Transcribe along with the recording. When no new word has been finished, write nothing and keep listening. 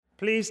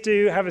Please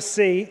do have a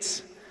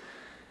seat.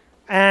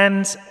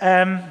 And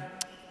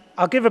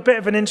I'll give a bit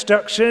of an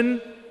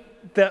introduction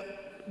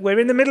that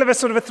we're in the middle of a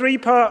sort of a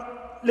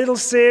three-part little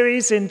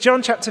series in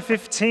John chapter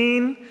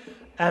 15.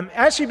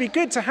 Actually, it'd be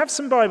good to have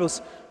some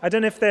Bibles. I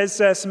don't know if there's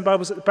some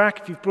Bibles at the back.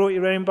 If you've brought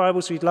your own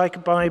Bibles or you'd like a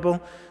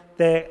Bible,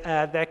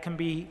 there can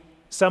be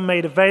some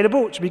made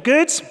available, which would be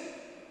good.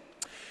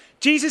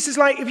 Jesus is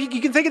like, if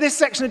you can think of this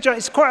section of John,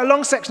 it's quite a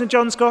long section of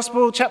John's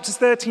Gospel, chapters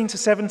 13 to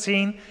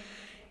 17.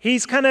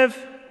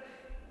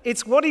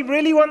 It's what he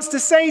really wants to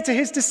say to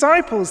his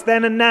disciples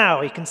then and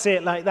now. You can see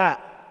it like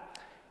that.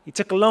 He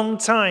took a long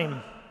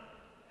time,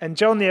 and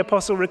John the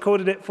Apostle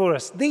recorded it for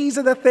us. These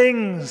are the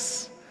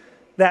things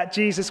that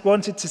Jesus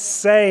wanted to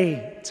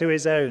say to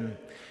his own.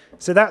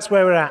 So that's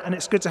where we're at, and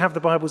it's good to have the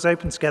Bibles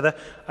open together.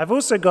 I'm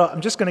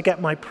just going to get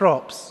my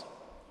props.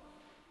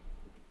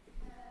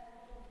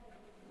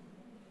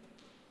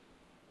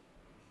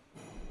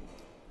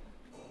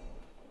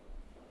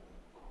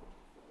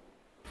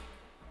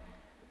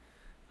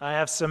 I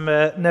have some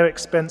no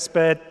expense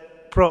spared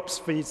props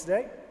for you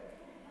today.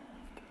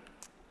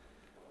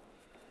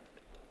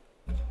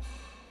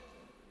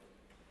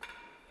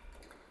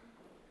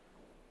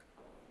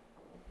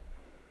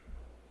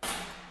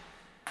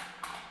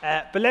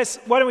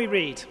 Why don't we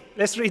read?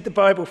 Let's read the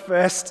Bible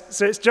first.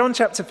 So it's John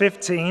chapter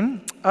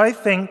 15. I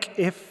think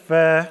if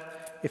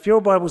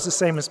your Bible's the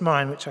same as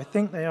mine, which I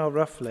think they are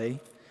roughly,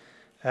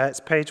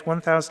 it's page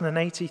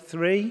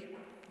 1083,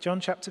 John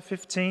chapter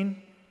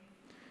 15.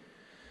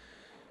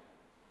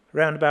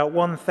 Around about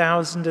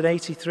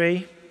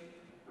 1083.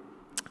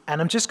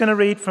 And I'm just going to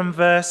read from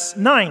verse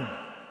 9.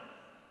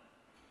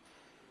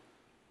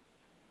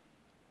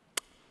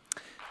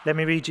 Let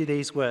me read you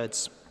these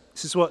words.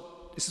 This is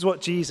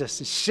what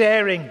Jesus is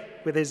sharing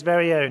with his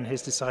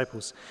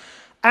disciples.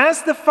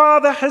 As the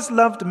Father has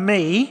loved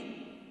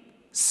me,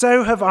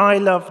 so have I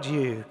loved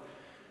you.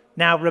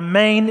 Now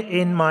remain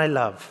in my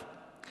love.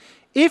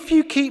 If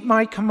you keep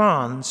my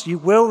commands, you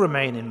will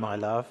remain in my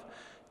love,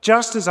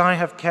 just as I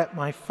have kept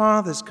my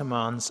Father's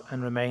commands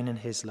and remain in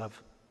his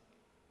love.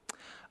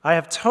 I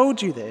have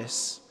told you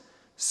this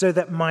so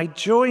that my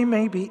joy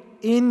may be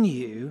in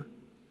you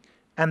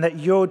and that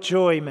your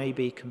joy may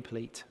be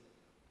complete.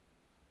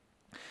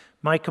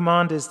 My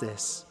command is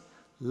this: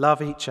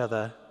 love each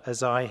other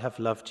as I have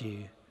loved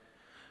you.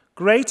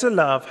 Greater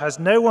love has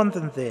no one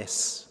than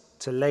this,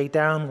 to lay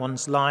down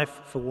one's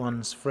life for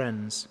one's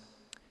friends.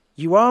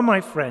 You are my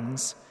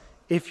friends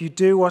if you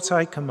do what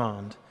I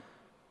command.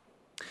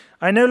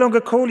 I no longer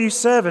call you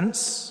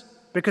servants,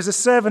 because a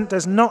servant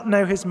does not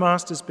know his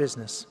master's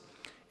business.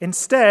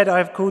 Instead, I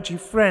have called you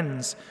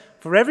friends,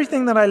 for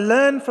everything that I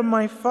learned from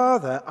my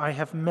Father I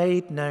have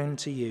made known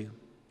to you.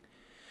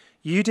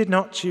 You did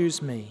not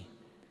choose me,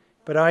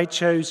 but I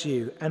chose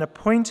you and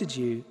appointed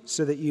you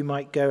so that you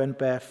might go and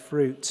bear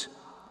fruit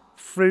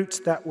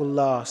that will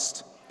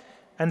last,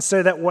 and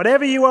so that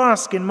whatever you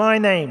ask in my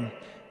name,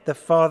 the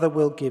Father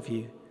will give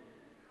you.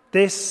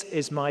 This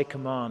is my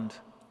command: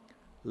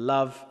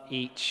 love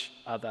each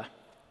other.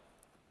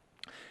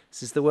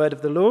 This is the word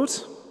of the Lord.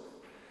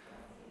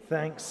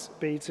 Thanks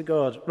be to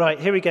God. Right,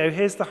 here we go.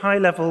 Here's the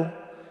high-level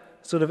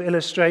sort of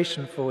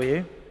illustration for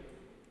you.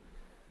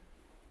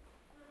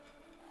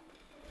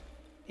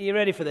 Are you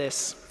ready for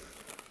this?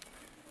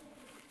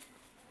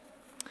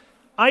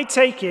 I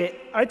take it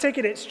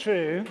it's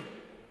true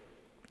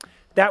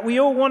that we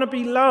all want to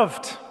be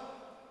loved.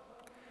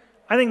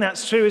 I think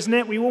that's true, isn't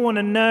it? We all want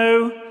to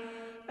know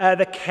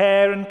the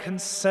care and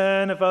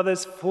concern of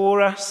others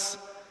for us.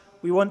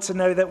 We want to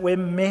know that we're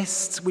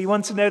missed. We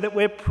want to know that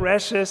we're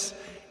precious.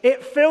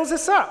 It fills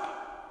us up.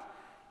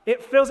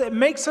 It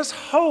makes us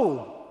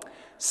whole.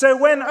 So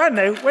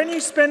when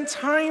you spend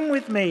time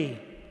with me,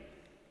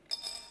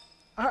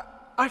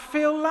 I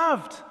feel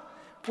loved.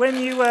 When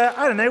you,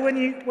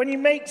 when you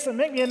make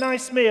me a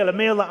nice meal, a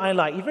meal that I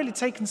like, you've really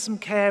taken some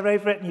care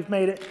over it and you've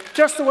made it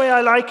just the way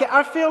I like it,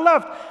 I feel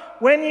loved.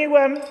 When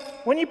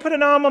you put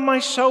an arm on my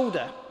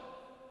shoulder,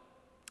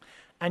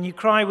 and you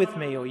cry with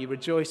me or you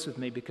rejoice with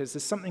me because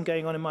there's something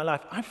going on in my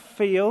life, I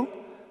feel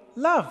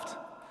loved.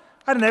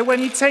 I don't know,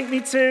 when you take me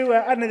to,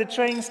 the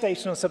train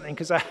station or something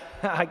because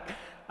I've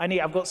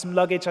got some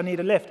luggage, I need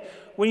a lift.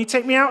 When you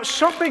take me out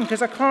shopping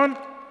because I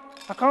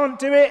can't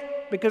do it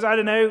because,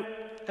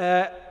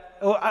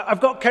 or I've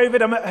got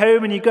COVID, I'm at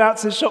home, and you go out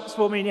to the shops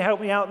for me and you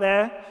help me out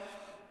there.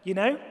 You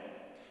know?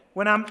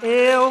 When I'm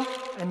ill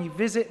and you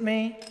visit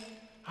me,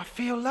 I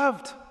feel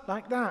loved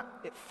like that.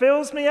 It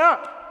fills me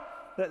up.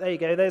 But there you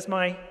go, there's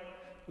my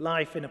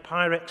life in a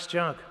Pyrex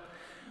jug.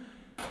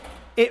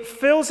 It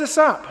fills us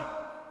up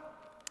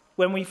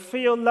when we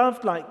feel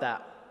loved like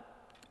that.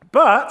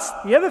 But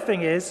the other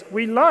thing is,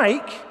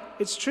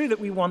 it's true that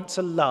we want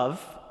to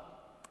love.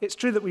 It's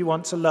true that we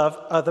want to love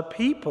other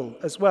people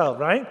as well,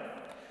 right?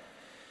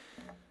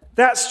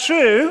 That's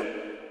true,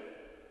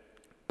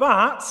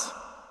 but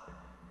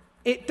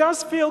it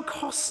does feel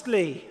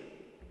costly.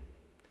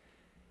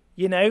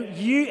 You know,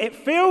 it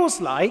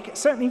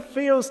certainly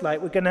feels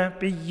like we're going to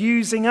be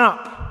using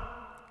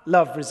up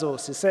love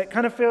resources. So it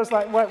kind of feels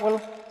like,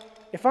 well,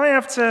 if I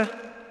have to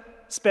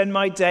spend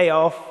my day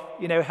off,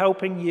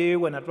 helping you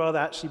when I'd rather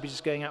actually be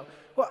just going out.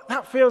 Well,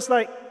 that feels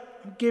like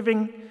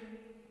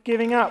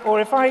giving up. Or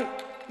if I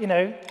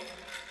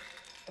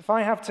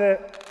have to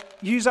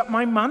use up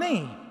my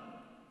money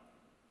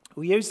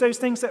or use those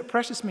things that are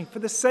precious to me for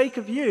the sake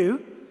of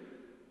you,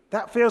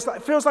 that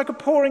feels like a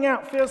pouring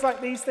out. Feels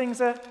like these things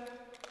are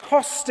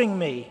costing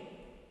me,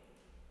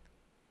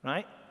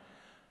 right?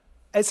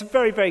 It's a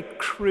very, very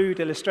crude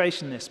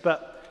illustration, this,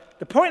 but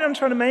the point I'm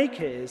trying to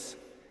make is,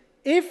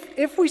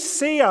 if we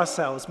see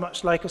ourselves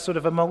much like a sort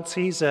of a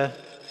Malteser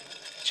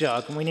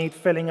jug and we need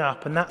filling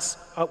up, and that's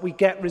we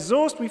get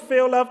resourced, we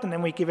feel loved, and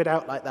then we give it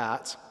out like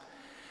that,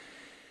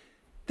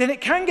 then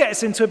it can get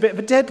us into a bit of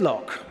a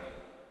deadlock,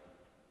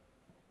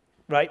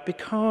 right?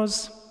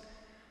 Because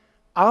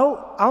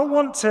I'll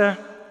want to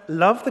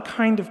love the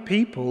kind of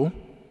people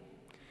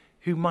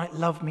who might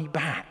love me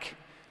back,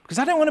 because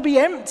I don't want to be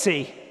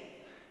empty.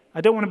 I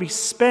don't want to be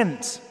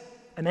spent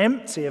and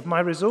empty of my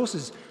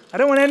resources. I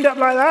don't want to end up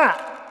like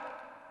that.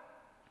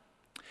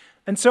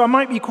 And so I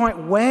might be quite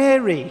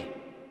wary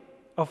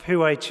of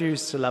who I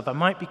choose to love. I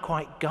might be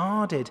quite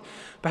guarded.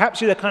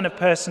 Perhaps you're the kind of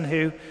person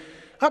who,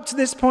 up to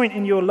this point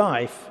in your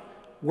life,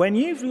 when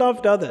you've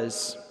loved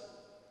others,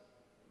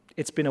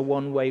 it's been a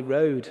one-way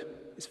road.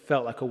 It's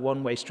felt like a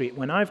one-way street.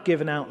 When I've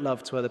given out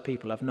love to other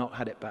people, I've not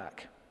had it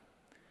back.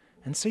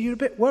 And so you're a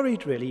bit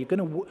worried, really.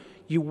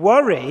 You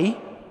worry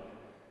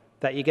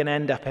that you're going to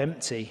end up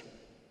empty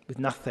with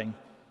nothing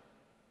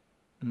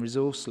and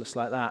resourceless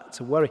like that,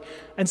 to worry.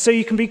 And so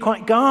you can be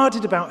quite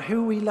guarded about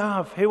who we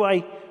love, who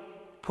I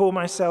pour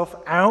myself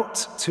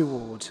out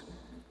toward.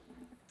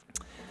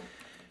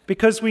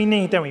 Because we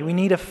need, don't we? We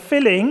need a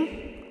filling.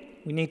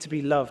 We need to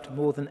be loved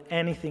more than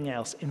anything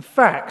else. In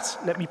fact,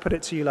 let me put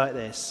it to you like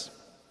this.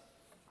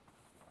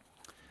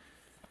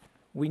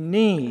 We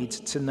need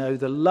to know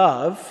the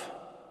love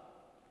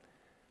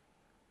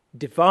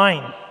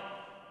divine,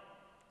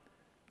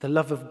 the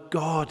love of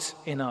God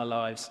in our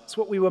lives. It's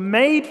what we were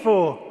made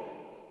for.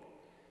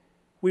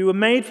 We were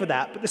made for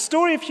that. But the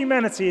story of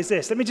humanity is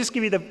this. Let me just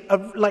give you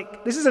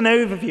this is an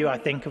overview, I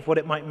think, of what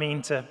it might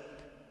mean to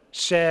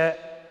share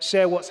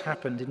what's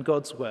happened in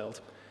God's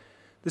world.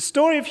 The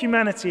story of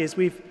humanity is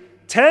we've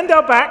turned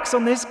our backs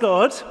on this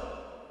God.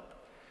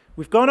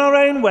 We've gone our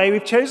own way.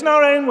 We've chosen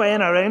our own way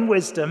and our own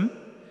wisdom.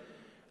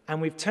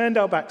 And we've turned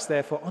our backs,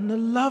 therefore, on the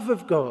love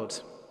of God.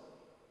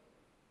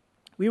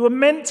 We were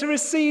meant to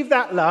receive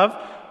that love,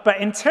 but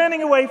in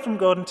turning away from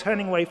God and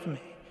turning away from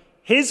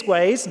his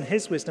ways and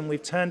his wisdom,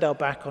 we've turned our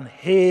back on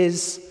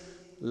his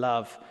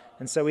love.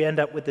 And so we end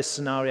up with this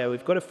scenario.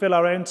 We've got to fill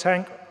our own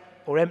tank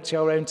or empty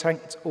our own tank.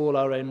 It's all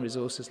our own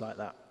resources like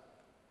that.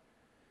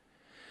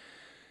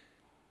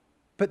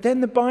 But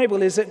then the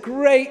Bible is at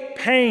great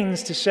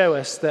pains to show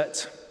us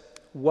that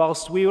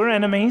whilst we were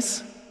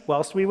enemies,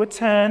 whilst we were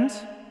turned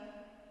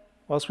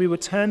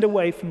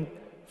away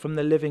from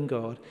the living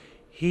God,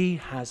 he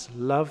has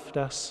loved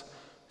us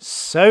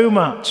so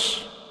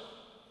much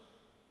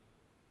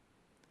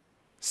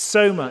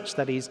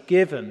that he's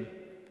given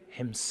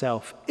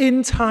himself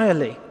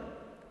entirely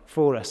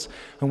for us.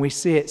 And we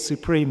see it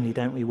supremely,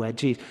 don't we,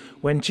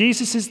 when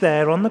Jesus is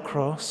there on the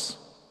cross,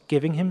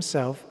 giving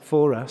himself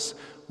for us,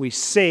 we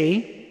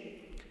see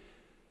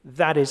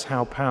that is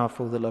how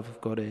powerful the love of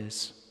God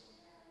is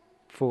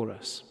for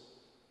us.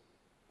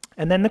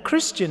 And then the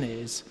Christian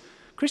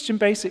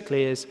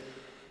basically is,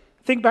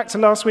 think back to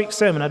last week's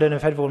sermon. I don't know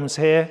if everyone was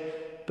here,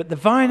 but the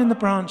vine and the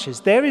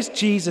branches. There is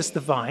Jesus the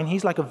vine.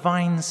 He's like a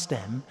vine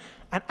stem.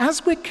 And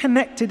as we're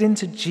connected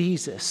into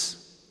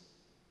Jesus,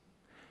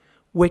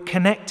 we're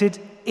connected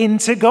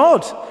into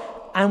God.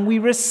 And we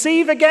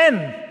receive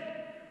again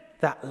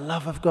that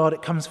love of God.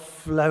 It comes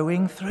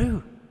flowing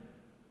through.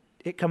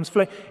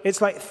 It's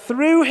like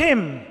through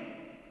him,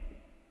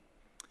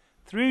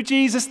 through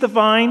Jesus the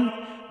vine,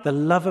 the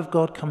love of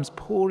God comes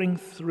pouring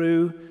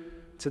through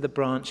to the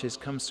branches,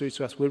 comes through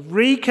to us. We're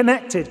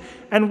reconnected.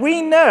 And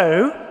we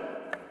know,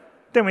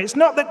 don't we? It's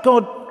not that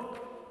God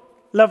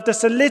loved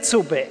us a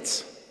little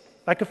bit,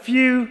 like a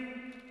few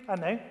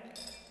Maltesers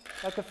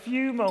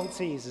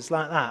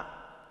like that.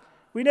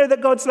 We know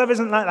that God's love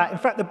isn't like that. In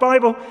fact, the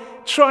Bible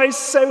tries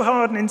so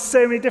hard and in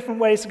so many different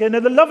ways to go,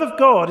 no, the love of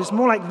God is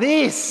more like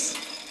this.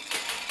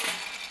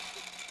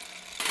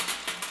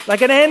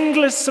 Like an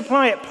endless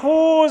supply. It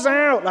pours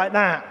out like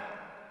that.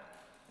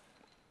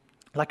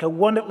 Like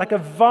a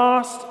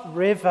vast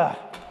river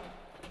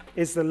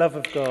is the love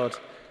of God.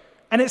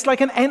 And it's like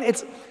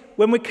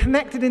when we're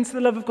connected into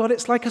the love of God,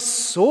 it's like a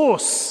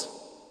source,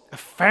 a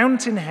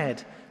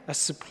fountainhead, a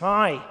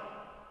supply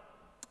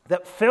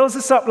that fills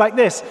us up like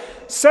this.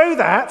 So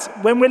that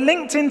when we're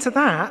linked into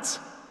that,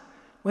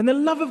 when the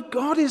love of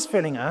God is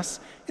filling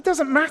us, it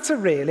doesn't matter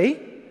really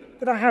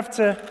that I have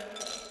to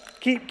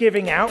keep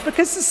giving out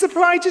because the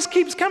supply just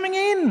keeps coming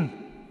in.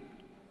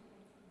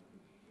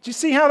 Do you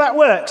see how that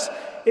works?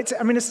 It's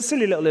a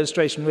silly little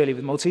illustration really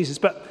with Maltesers,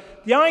 but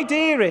the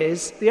idea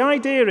is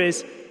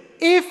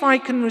if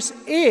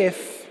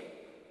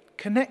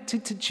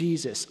connected to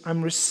Jesus,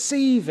 I'm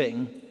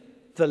receiving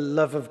the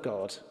love of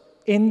God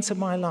into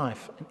my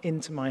life and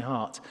into my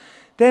heart,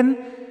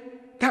 then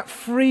that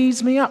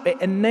frees me up.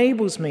 It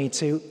enables me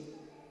to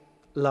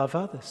love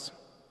others,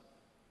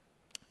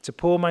 to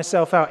pour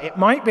myself out. It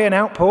might be an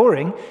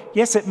outpouring.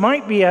 Yes, it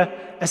might be a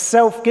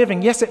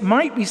self-giving. Yes, it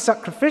might be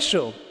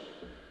sacrificial.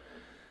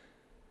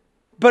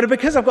 But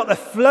because I've got the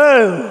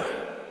flow,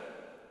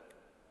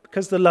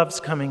 because the love's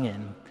coming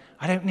in,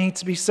 I don't need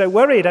to be so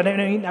worried. I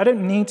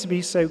don't need to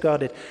be so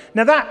guarded.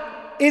 Now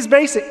that is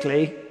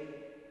basically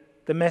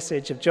the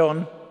message of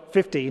John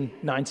 15,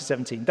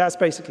 9-17. That's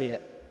basically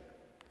it.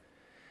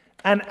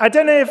 And I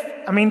don't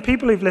know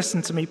people who've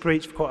listened to me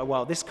preach for quite a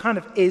while, this kind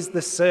of is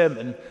the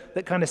sermon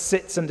that kind of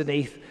sits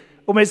underneath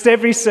almost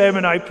every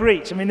sermon I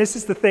preach. This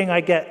is the thing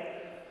I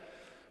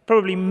get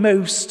probably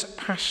most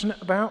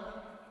passionate about.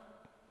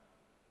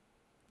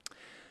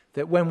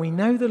 That when we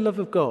know the love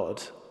of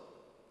God,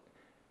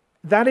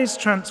 that is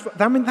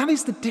that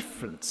is the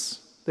difference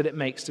that it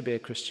makes to be a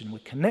Christian. We're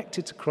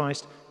connected to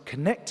Christ,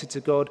 connected to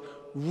God,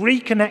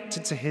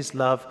 reconnected to his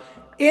love.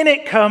 In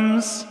it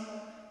comes,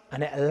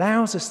 and it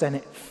allows us then,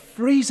 it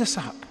frees us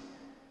up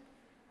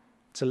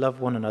to love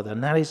one another.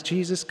 And that is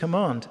Jesus'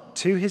 command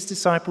to his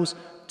disciples,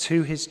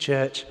 to his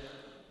church: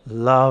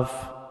 love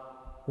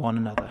one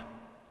another.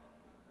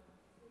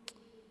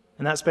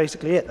 And that's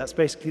basically it. That's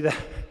basically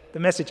the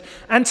message.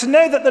 And to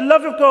know that the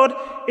love of God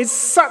is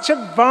such a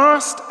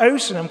vast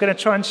ocean. I'm going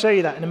to try and show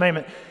you that in a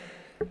moment.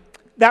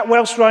 That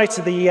Welsh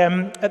writer,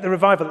 at the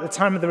revival, at the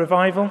time of the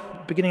revival,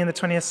 beginning in the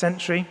 20th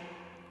century,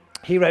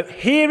 he wrote,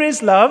 "Here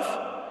is love,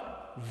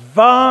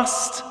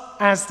 vast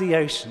as the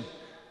ocean.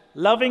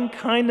 Loving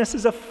kindness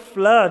is a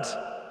flood.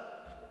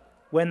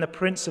 When the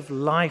Prince of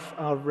Life,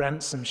 our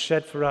ransom,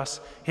 shed for us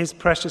his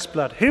precious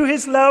blood. Who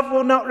his love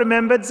will not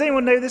remember." Does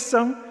anyone know this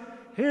song?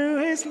 Who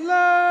his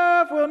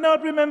love will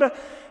not remember.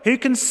 Who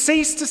can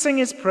cease to sing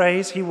his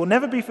praise? He will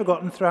never be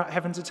forgotten throughout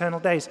heaven's eternal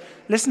days.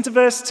 Listen to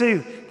verse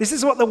 2. This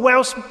is what the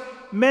Welsh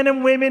men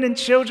and women and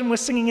children were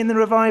singing in the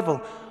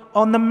revival.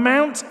 On the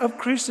Mount of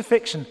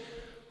Crucifixion,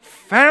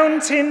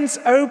 fountains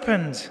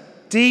opened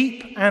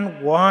deep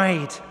and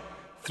wide.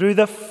 Through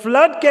the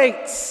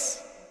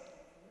floodgates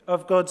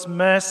of God's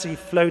mercy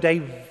flowed a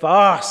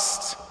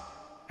vast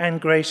and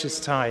gracious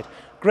tide.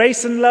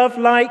 Grace and love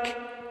like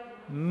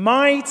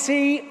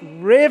mighty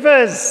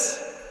rivers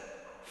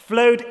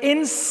flowed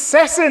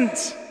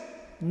incessant,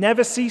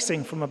 never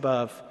ceasing from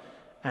above,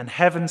 and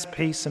heaven's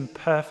peace and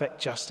perfect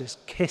justice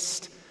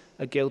kissed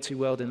a guilty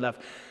world in love.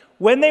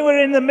 When they were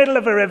in the middle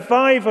of a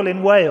revival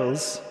in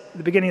Wales at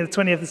the beginning of the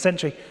 20th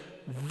century,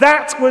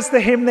 that was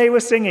the hymn they were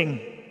singing.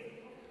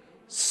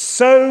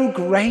 So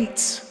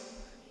great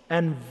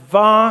and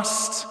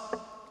vast,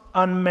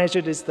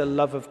 unmeasured is the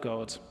love of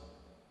God.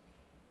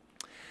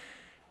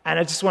 And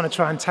I just want to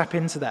try and tap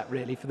into that,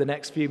 really, for the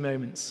next few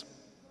moments.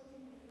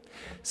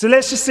 So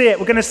let's just see it.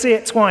 We're going to see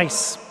it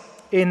twice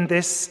in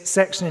this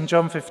section in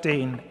John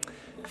 15.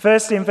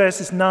 Firstly in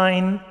verses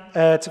 9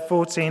 to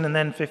 14, and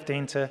then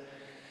 15 to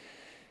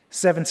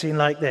 17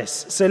 like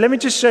this. So let me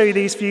just show you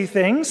these few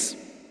things,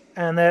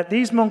 and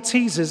these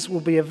Maltesers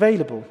will be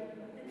available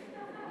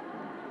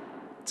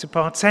to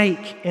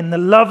partake in the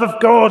love of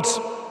God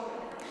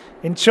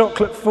in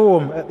chocolate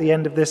form at the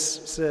end of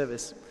this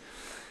service.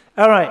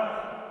 All right.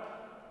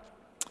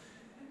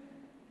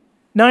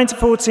 9 to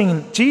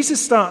 14,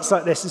 Jesus starts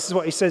like this. This is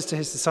what he says to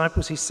his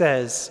disciples. He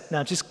says,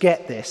 now just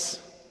get this.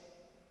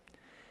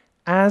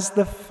 As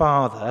the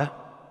Father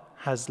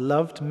has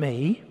loved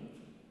me,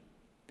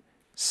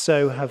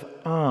 so have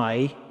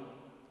I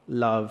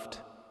loved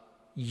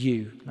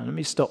you. Now let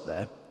me stop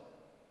there.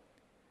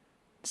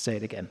 Say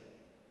it again.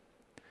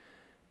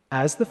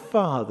 As the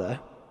Father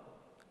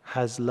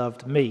has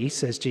loved me,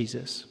 says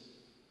Jesus,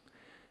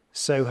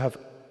 so have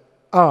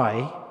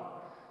I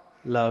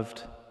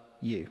loved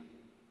you.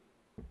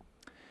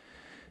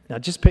 Now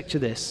just picture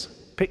this.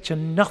 Picture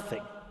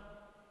nothing.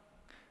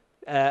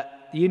 The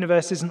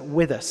universe isn't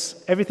with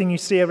us. Everything you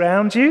see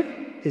around you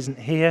isn't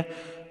here.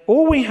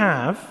 All we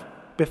have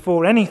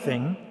before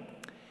anything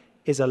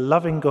is a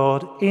loving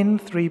God in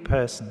three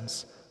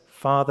persons,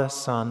 Father,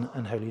 Son,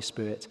 and Holy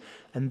Spirit.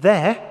 And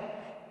there,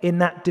 in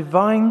that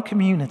divine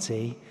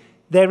community,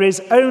 there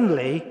is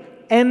only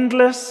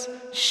endless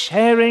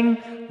sharing,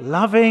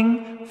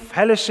 loving,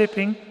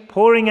 fellowshipping,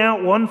 pouring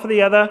out one for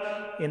the other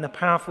in the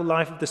powerful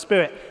life of the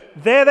Spirit.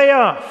 There they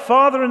are,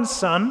 Father and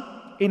Son,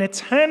 in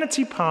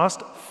eternity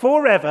past,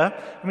 forever.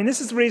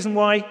 This is the reason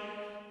why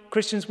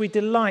Christians, we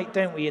delight,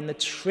 don't we, in the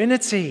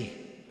Trinity.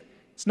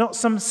 It's not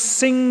some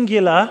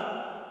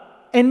singular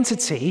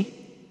entity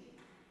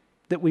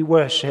that we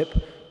worship,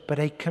 but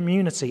a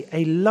community,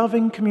 a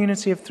loving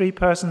community of three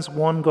persons,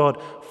 one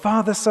God,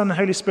 Father, Son, and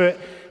Holy Spirit,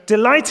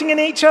 delighting in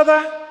each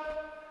other,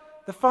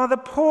 the Father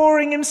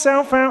pouring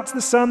himself out to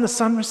the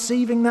Son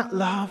receiving that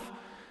love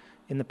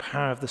in the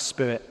power of the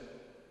Spirit.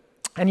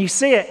 And you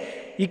see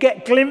it, you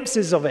get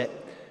glimpses of it.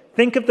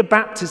 Think of the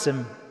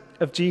baptism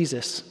of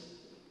Jesus.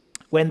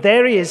 When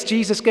there he is,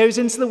 Jesus goes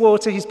into the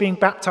water, he's being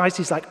baptized,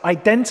 he's like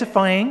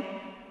identifying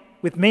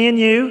with me and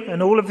you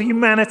and all of the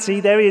humanity.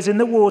 There he is in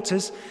the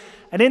waters.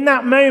 And in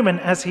that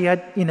moment, as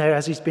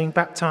he's being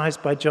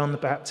baptized by John the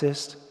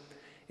Baptist,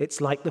 it's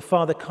like the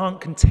Father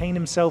can't contain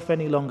himself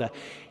any longer.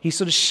 He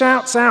sort of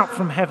shouts out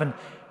from heaven,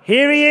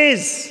 "Here he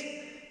is!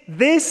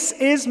 This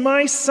is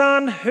my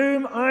Son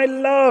whom I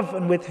love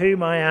and with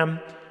whom I am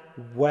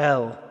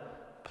well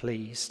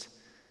pleased."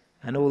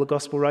 And all the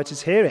gospel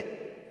writers hear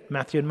it.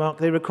 Matthew and Mark,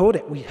 they record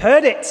it. We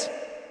heard it.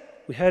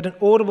 We heard an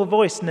audible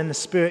voice, and then the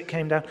Spirit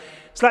came down.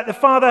 It's like the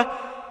Father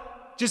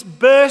just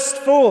burst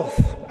forth.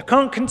 I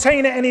can't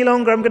contain it any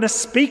longer. I'm going to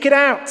speak it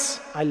out.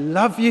 I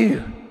love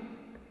you.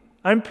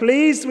 I'm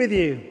pleased with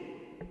you.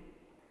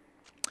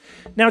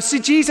 Now, see,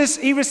 Jesus,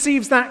 he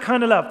receives that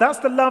kind of love. That's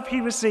the love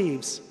he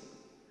receives.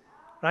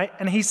 Right?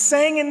 And he's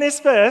saying in this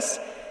verse,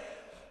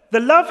 the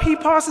love he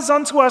passes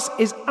on to us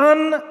is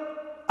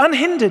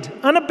unhindered,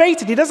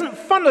 unabated. He doesn't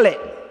funnel it.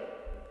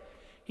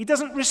 He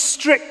doesn't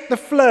restrict the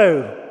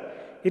flow.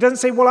 He doesn't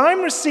say, well,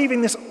 I'm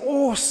receiving this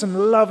awesome,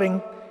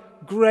 loving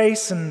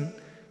grace and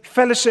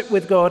fellowship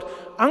with God.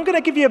 I'm going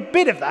to give you a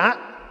bit of that.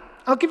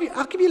 I'll give you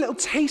a little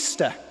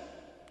taster.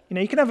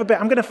 You can have a bit.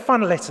 I'm going to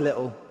funnel it a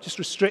little, just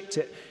restrict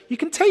it. You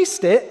can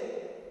taste it.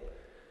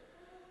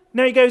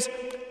 No, he goes,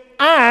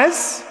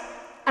 as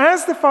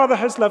the Father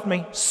has loved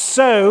me,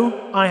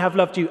 so I have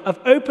loved you. I've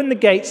opened the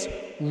gates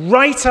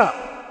right up.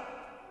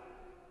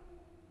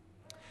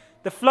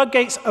 The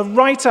floodgates are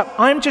right up.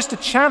 I'm just a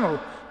channel.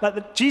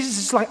 Jesus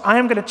is like, I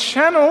am going to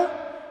channel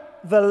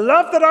the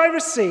love that I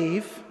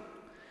receive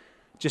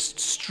just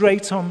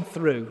straight on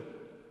through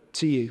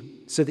to you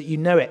so that you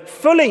know it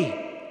fully,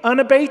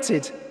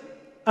 unabated,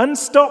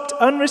 unstopped,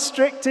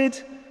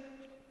 unrestricted.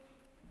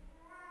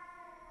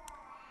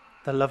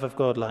 The love of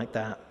God like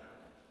that.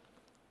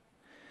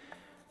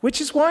 Which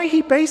is why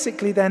he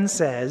basically then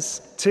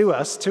says to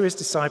us, to his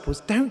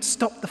disciples, don't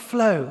stop the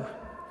flow.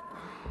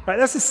 Right,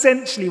 that's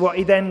essentially what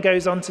he then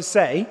goes on to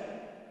say.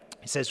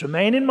 He says,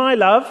 remain in my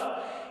love.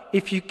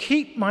 If you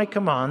keep my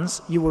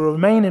commands, you will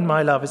remain in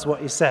my love, is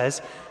what he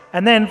says.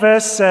 And then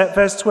verse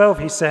 12,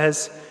 he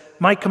says,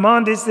 my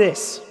command is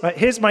this. Right,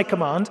 here's my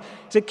command.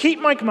 So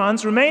keep my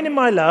commands, remain in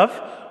my love.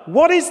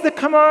 What is the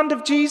command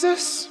of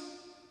Jesus?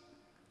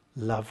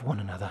 Love one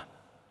another.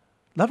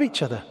 Love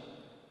each other.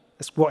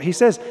 That's what he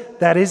says.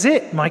 That is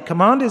it. My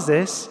command is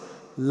this.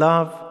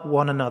 Love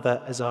one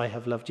another as I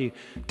have loved you.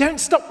 Don't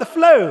stop the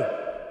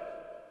flow.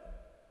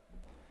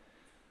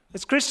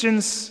 As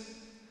Christians,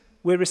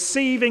 we're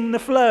receiving the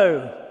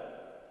flow.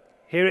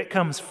 Here it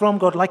comes from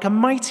God like a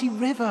mighty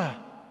river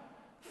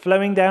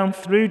flowing down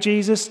through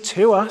Jesus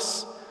to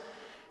us.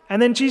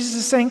 And then Jesus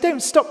is saying,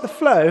 don't stop the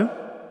flow.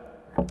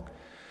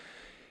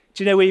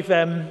 Do you know we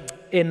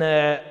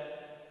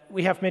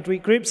have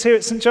midweek groups here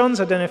at St. John's.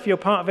 I don't know if you're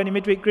part of any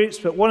midweek groups,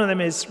 but one of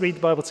them is Read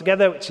the Bible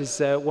Together, which is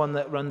one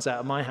that runs out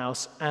of my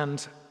house.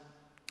 And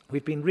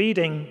we've been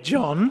reading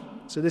John.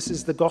 So this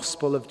is the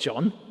Gospel of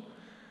John.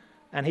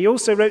 And he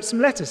also wrote some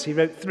letters. He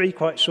wrote 3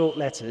 quite short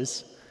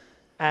letters.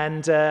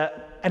 And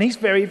he's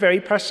very, very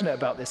passionate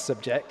about this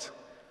subject.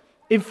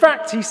 In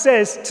fact, he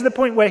says, to the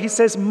point where he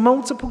says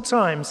multiple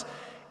times,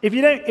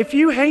 if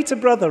you hate a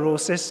brother or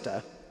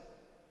sister,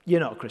 you're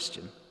not a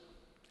Christian.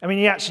 I mean,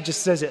 he actually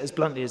just says it as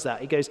bluntly as that.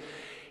 He goes,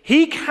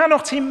 he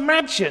cannot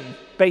imagine,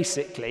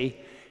 basically,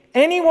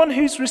 anyone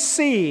who's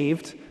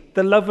received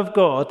the love of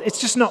God,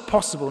 it's just not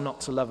possible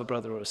not to love a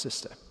brother or a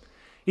sister.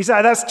 He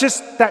said,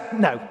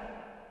 no.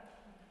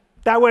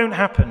 That won't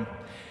happen.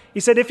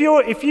 He said, if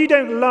you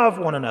don't love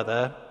one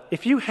another,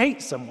 if you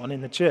hate someone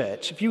in the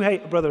church, if you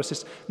hate a brother or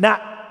sister,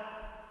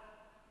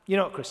 you're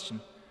not a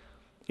Christian.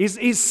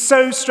 He's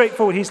so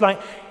straightforward. He's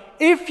like,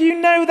 if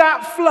you know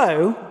that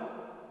flow,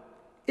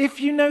 if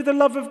you know the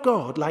love of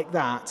God like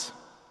that,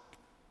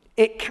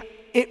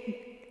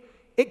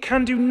 it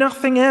can do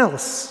nothing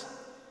else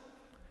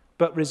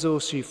but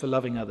resource you for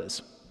loving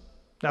others.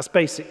 That's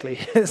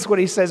what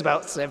he says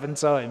about 7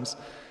 times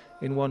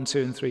in 1,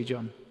 2, and 3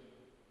 John.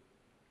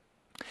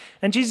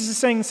 And Jesus is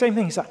saying the same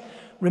thing. He's like,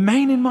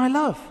 remain in my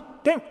love.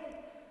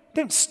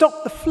 Don't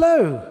stop the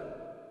flow.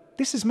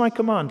 This is my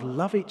command.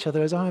 Love each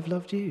other as I have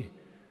loved you.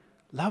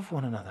 Love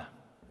one another.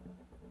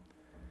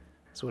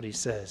 That's what he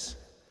says.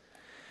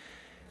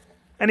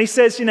 And he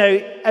says,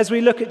 as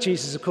we look at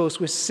Jesus, of course,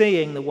 we're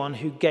seeing the one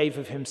who gave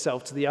of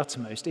himself to the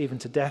uttermost, even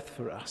to death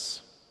for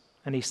us.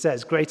 And he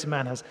says, greater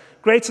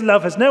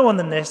love has no one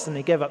than this, and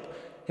he gave up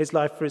his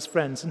life for his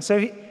friends. And so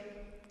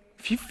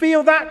if you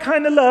feel that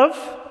kind of love,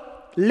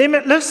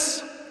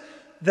 limitless,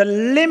 the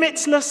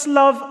limitless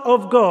love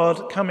of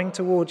God coming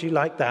toward you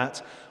like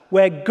that,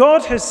 where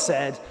God has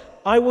said,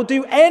 I will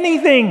do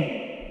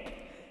anything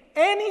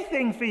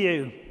for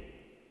you,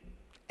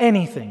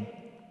 anything,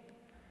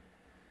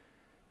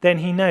 then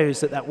he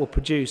knows that will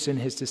produce in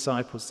his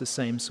disciples the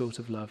same sort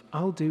of love.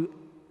 I'll do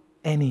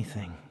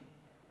anything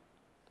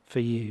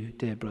for you,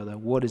 dear brother.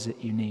 What is it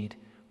you need?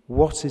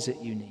 What is it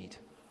you need?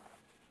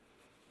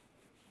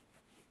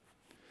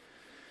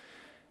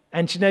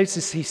 And you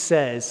notice he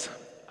says,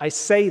 I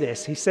say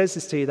this, he says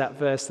this to you, that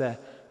verse there,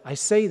 I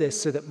say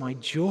this so that my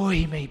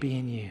joy may be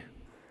in you,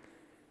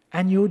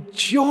 and your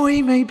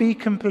joy may be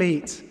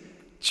complete.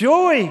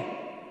 Joy!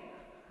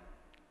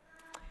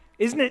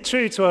 Isn't it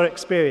true to our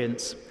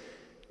experience?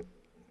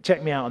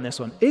 Check me out on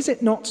this one. Is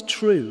it not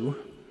true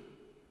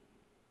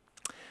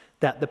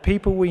that the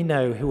people we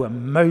know who are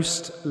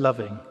most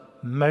loving,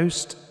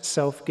 most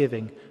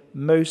self-giving,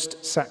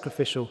 most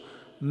sacrificial,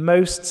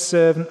 most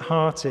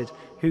servant-hearted,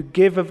 who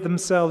give of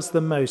themselves the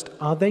most,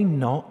 are they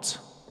not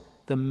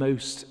the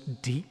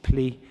most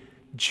deeply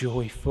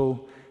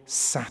joyful,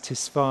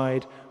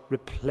 satisfied,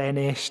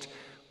 replenished,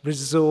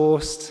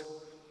 resourced,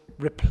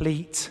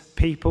 replete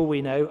people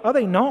we know? Are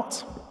they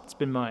not? It's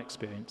been my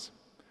experience.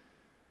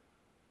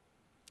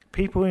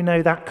 People who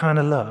know that kind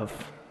of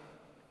love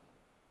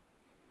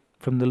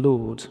from the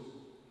Lord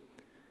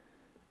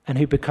and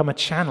who become a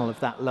channel of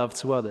that love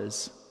to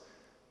others,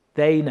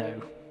 they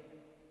know.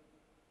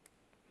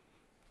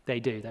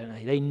 They do, don't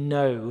they? They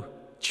know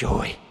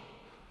joy.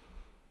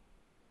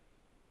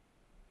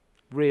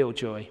 Real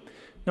joy.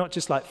 Not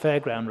just like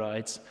fairground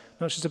rides,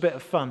 not just a bit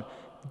of fun.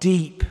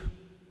 Deep.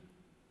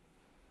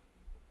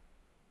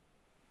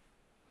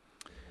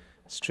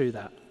 It's true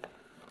that.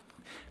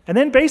 And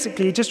then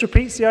basically he just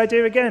repeats the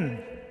idea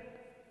again.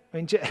 I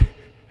mean,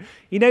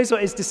 he knows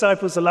what his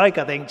disciples are like,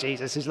 I think,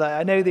 Jesus. He's like,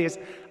 I know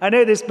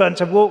this bunch.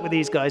 I've walked with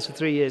these guys for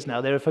 3 years now.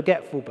 They're a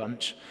forgetful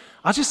bunch.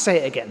 I'll just say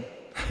it again.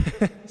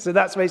 So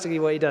that's basically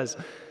what he does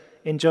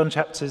in John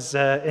chapters,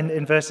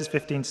 in verses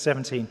 15 to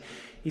 17.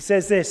 He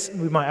says this,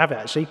 we might have it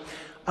actually.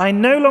 I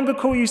no longer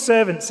call you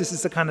servants. This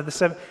is the kind of the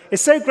servant.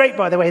 It's so great,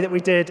 by the way, that we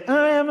did,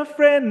 I am a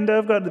friend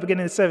of God at the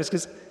beginning of the service,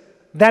 because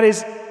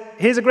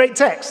here's a great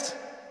text.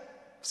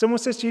 Someone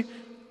says to you,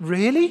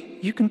 really?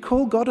 You can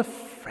call God a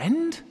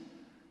friend?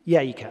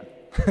 Yeah, you can.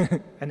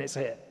 And it's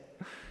here.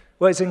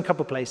 Well, it's in a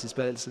couple of places,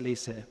 but it's at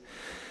least here.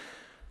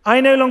 I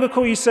no longer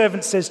call you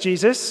servants, says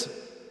Jesus,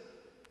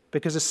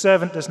 because a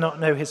servant does not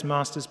know his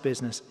master's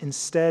business.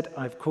 Instead,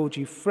 I've called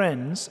you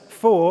friends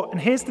for, and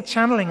here's the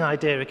channeling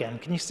idea again.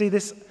 Can you see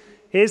this?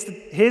 Here's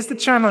the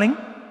channeling.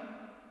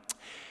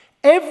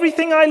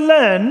 Everything I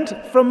learned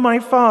from my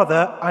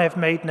Father, I have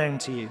made known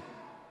to you.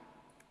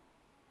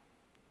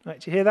 Right,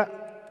 do you hear that?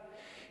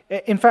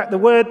 In fact, the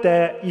word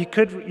there, you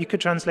could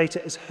translate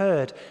it as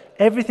heard.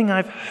 Everything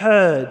I've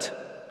heard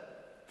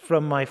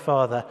from my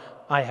Father,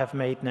 I have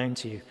made known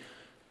to you.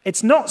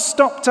 It's not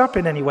stopped up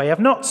in any way. I've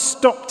not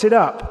stopped it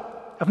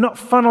up. I've not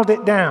funneled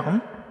it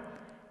down.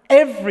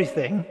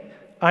 Everything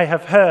I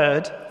have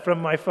heard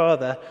from my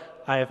Father,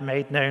 I have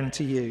made known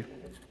to you.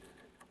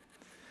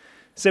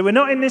 So we're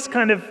not in this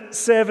kind of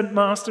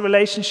servant-master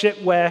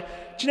relationship where,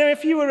 do you know,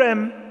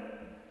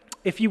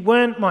 if you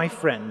weren't my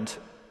friend,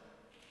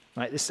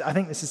 right? I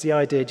think this is the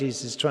idea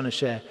Jesus is trying to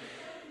share.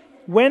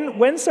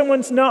 When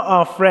someone's not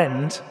our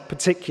friend,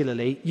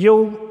 particularly,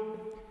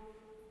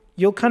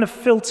 you'll kind of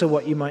filter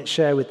what you might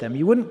share with them.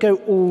 You wouldn't go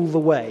all the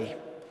way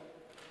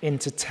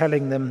into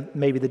telling them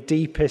maybe the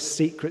deepest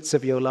secrets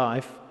of your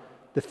life,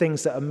 the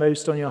things that are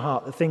most on your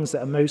heart, the things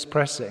that are most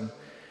pressing.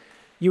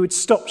 You would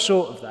stop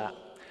short of that.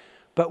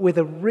 But with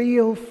a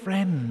real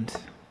friend,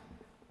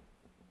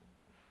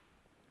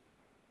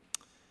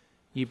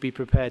 you'd be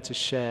prepared to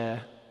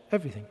share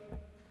everything.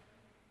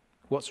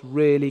 What's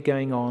really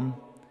going on,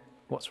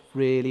 what's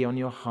really on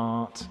your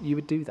heart, you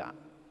would do that.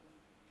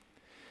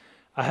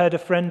 I heard a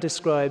friend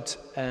described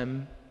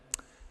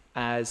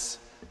as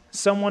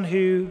someone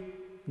who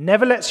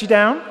never lets you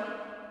down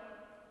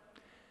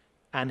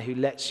and who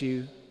lets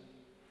you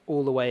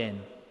all the way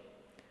in.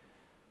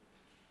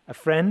 A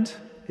friend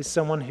is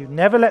someone who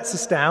never lets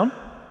us down.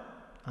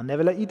 I'll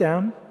never let you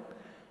down,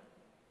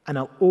 and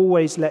I'll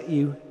always let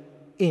you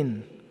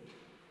in.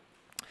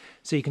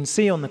 So you can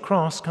see on the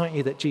cross, can't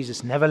you, that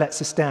Jesus never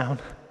lets us down.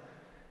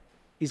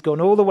 He's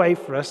gone all the way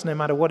for us, no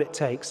matter what it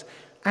takes,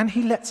 and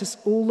he lets us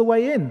all the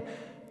way in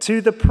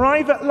to the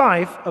private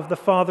life of the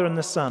Father and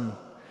the Son.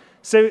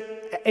 So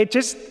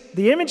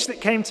the image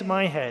that came to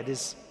my head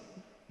is,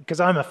 because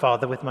I'm a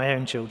father with my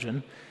own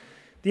children,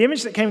 the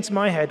image that came to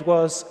my head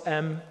was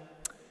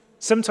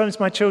sometimes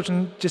my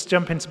children just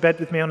jump into bed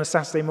with me on a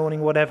Saturday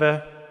morning,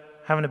 whatever,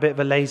 having a bit of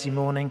a lazy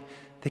morning.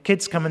 The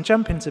kids come and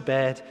jump into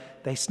bed.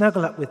 They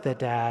snuggle up with their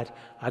dad.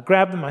 I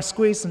grab them, I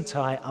squeeze them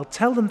tight. I'll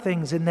tell them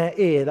things in their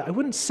ear that I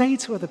wouldn't say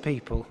to other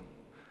people.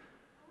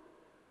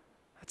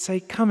 I'd say,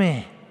 come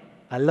here.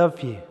 I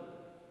love you.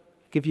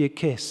 Give you a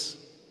kiss.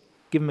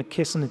 Give them a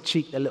kiss on the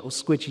cheek, their little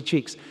squidgy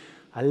cheeks.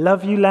 I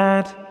love you,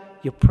 lad.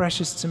 You're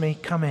precious to me.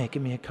 Come here,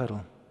 give me a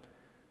cuddle.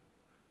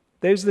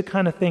 Those are the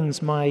kind of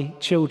things my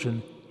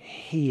children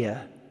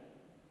hear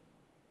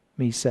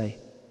me say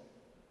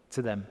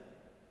to them.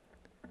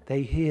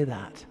 They hear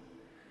that.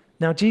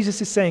 Now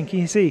Jesus is saying, can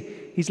you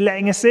see, he's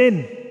letting us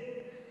in.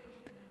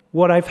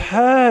 What I've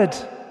heard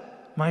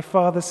my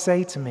Father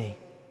say to me,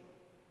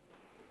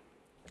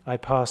 I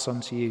pass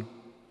on to you.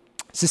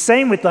 It's the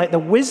same with the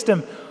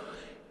wisdom.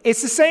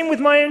 It's the same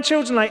with my own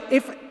children.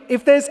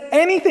 If there's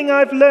anything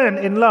I've learned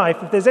in life,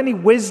 if there's any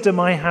wisdom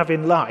I have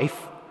in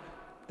life,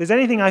 if there's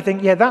anything I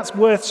think, that's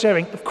worth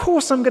sharing, of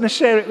course I'm going to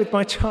share it with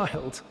my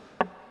child.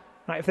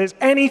 Right? If there's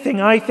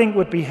anything I think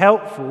would be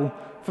helpful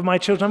for my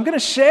children, I'm going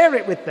to share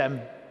it with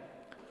them.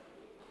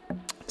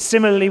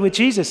 Similarly with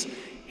Jesus,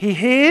 he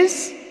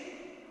hears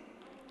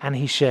and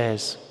he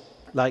shares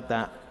like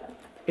that.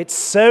 It's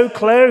so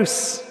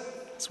close.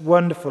 It's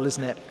wonderful,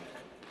 isn't it?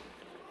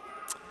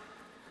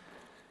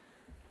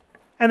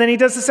 And then he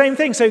does the same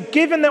thing. So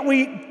given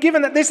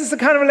that this is the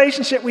kind of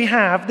relationship we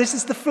have, this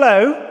is the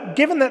flow,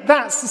 given that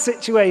that's the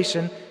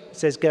situation, he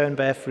says, go and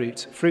bear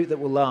fruit, fruit that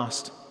will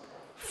last.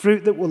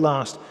 Fruit that will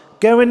last.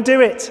 Go and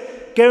do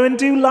it. Go and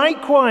do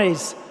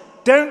likewise.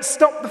 Don't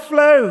stop the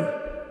flow.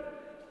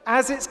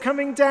 As it's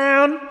coming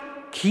down,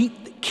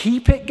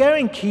 keep it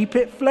going, keep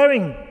it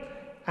flowing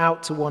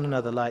out to one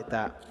another like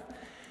that.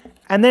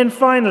 And then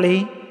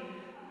finally,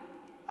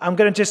 I'm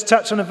going to just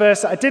touch on a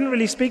verse that I didn't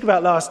really speak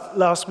about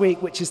last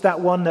week, which is that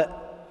one that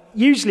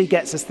usually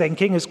gets us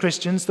thinking as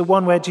Christians, the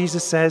one where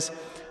Jesus says,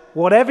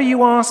 whatever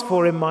you ask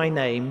for in my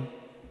name,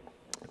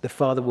 the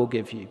Father will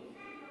give you.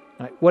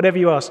 Right? Whatever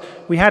you ask.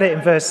 We had it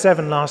in verse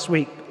 7 last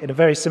week in a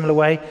very similar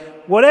way.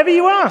 Whatever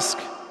you ask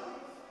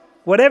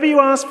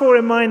for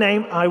in my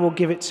name, I will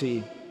give it to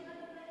you.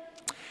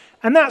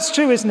 And that's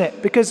true, isn't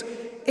it? Because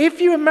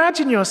if you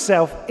imagine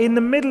yourself in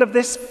the middle of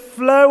this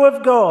flow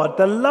of God,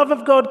 the love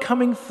of God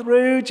coming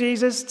through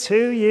Jesus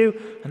to you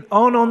and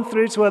on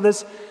through to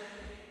others,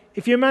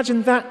 if you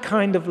imagine that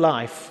kind of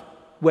life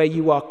where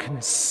you are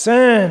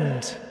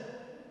concerned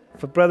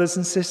for brothers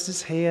and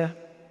sisters here,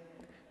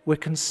 we're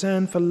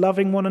concerned for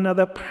loving one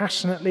another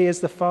passionately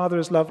as the Father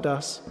has loved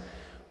us,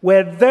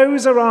 where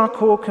those are our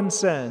core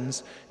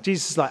concerns,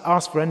 Jesus is like,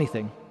 ask for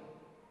anything.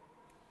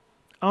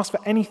 Ask for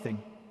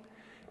anything.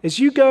 As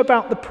you go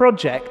about the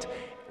project,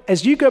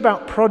 as you go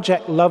about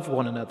Project Love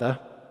One Another,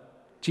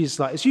 Jesus is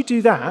like, as you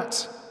do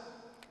that,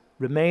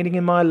 remaining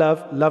in my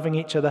love, loving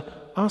each other,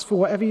 ask for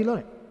whatever you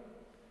like.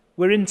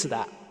 We're into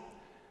that.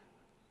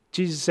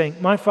 Jesus is saying,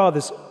 my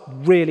Father's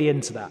really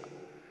into that.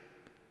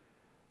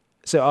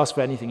 So ask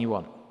for anything you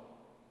want.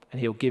 And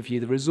he'll give you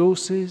the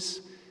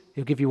resources,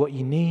 he'll give you what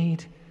you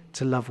need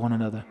to love one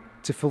another,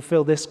 to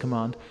fulfill this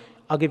command.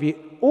 I'll give you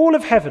all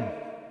of heaven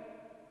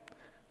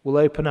will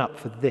open up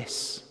for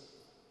this.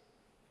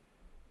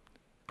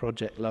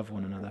 Project Love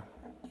One Another.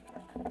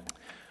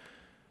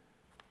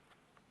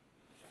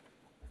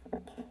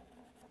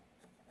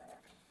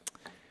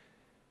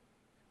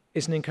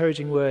 It's an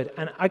encouraging word,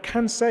 and I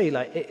can say,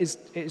 it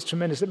is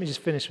tremendous. Let me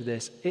just finish with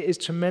this. It is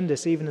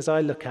tremendous, even as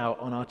I look out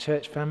on our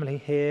church family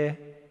here.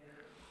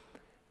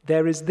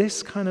 There is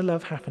this kind of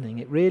love happening.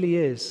 It really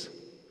is.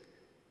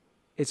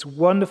 It's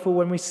wonderful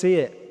when we see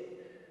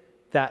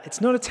it. That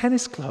it's not a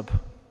tennis club,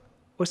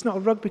 or it's not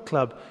a rugby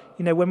club.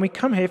 You know, when we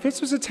come here, if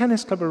this was a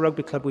tennis club or a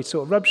rugby club, we'd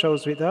sort of rub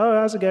shoulders with, oh,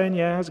 how's it going?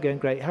 Yeah, how's it going?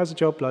 Great. How's the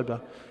job? Blah, blah.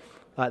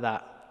 Like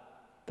that.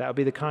 That would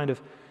be the kind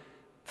of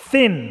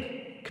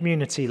thin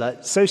community,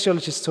 like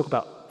sociologists talk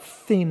about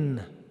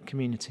thin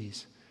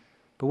communities.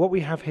 But what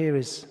we have here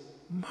is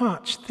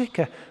much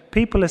thicker.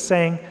 People are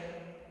saying,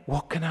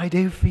 what can I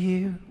do for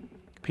you?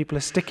 People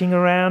are sticking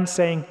around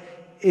saying,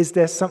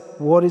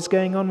 what is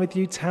going on with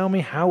you? Tell me,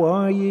 how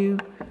are you?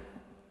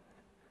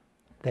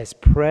 There's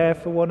prayer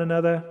for one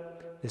another.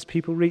 There's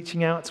people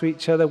reaching out to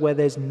each other where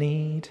there's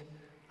need.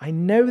 I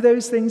know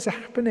those things are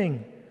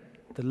happening.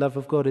 The love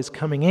of God is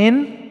coming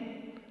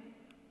in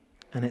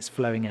and it's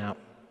flowing out.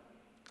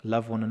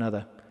 Love one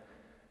another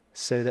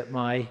so that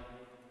my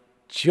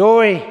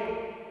joy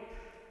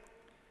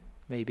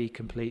may be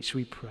complete. Shall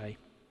we pray?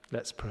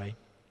 Let's pray.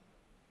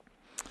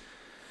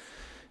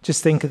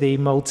 Just think of the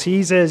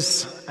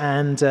Maltesers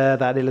and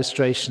that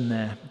illustration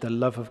there, the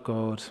love of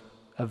God,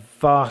 a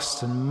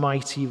vast and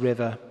mighty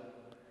river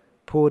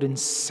poured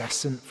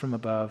incessant from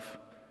above,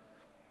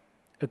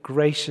 a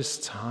gracious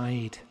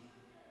tide.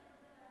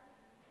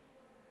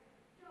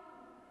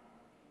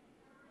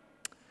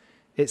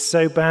 It's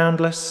so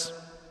boundless,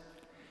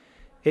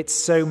 it's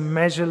so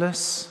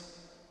measureless,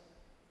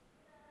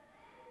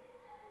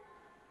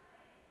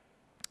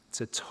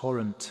 it's a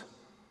torrent.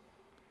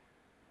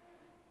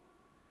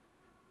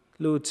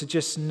 Lord, to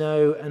just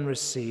know and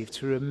receive,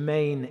 to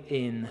remain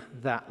in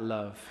that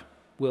love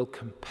will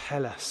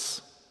compel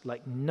us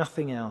like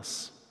nothing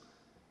else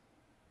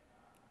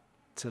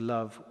to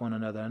love one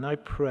another. And I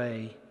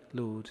pray,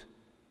 Lord,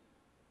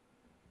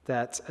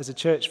 that as a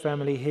church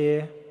family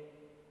here,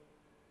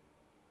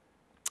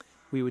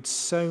 we would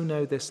so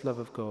know this love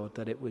of God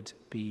that it would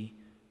be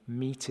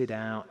meted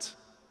out,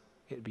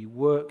 it would be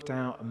worked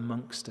out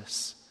amongst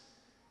us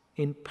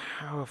in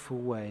powerful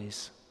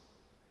ways.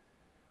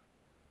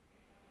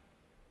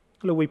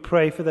 Lord, we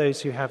pray for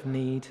those who have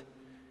need.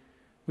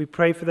 We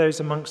pray for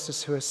those amongst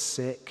us who are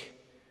sick.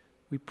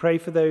 We pray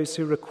for those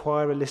who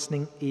require a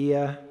listening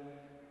ear.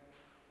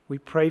 We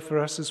pray for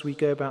us as we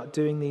go about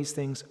doing these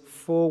things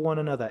for one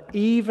another,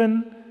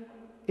 even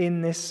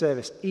in this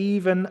service,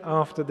 even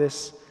after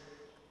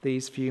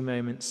these few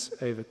moments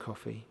over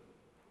coffee.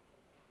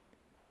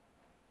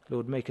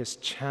 Lord, make us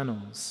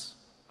channels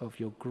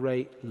of your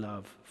great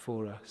love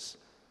for us,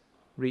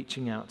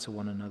 reaching out to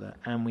one another.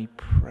 And we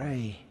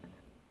pray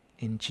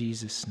in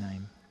Jesus'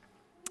 name.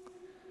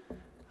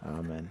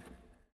 Amen.